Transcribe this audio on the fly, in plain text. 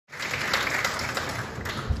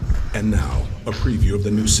And now, a preview of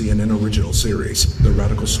the new CNN original series, The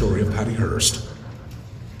Radical Story of Patty Hearst.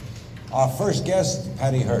 Our first guest,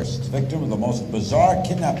 Patty Hearst, victim of the most bizarre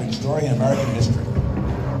kidnapping story in American history.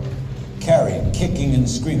 Carried, kicking and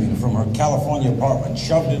screaming from her California apartment,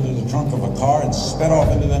 shoved into the trunk of a car and sped off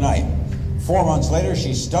into the night. 4 months later,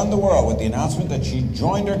 she stunned the world with the announcement that she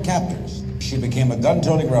joined her captors. She became a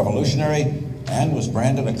gun-toting revolutionary and was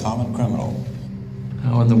branded a common criminal.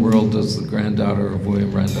 How in the world does the granddaughter of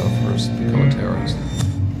William Randolph Hearst become a terrorist?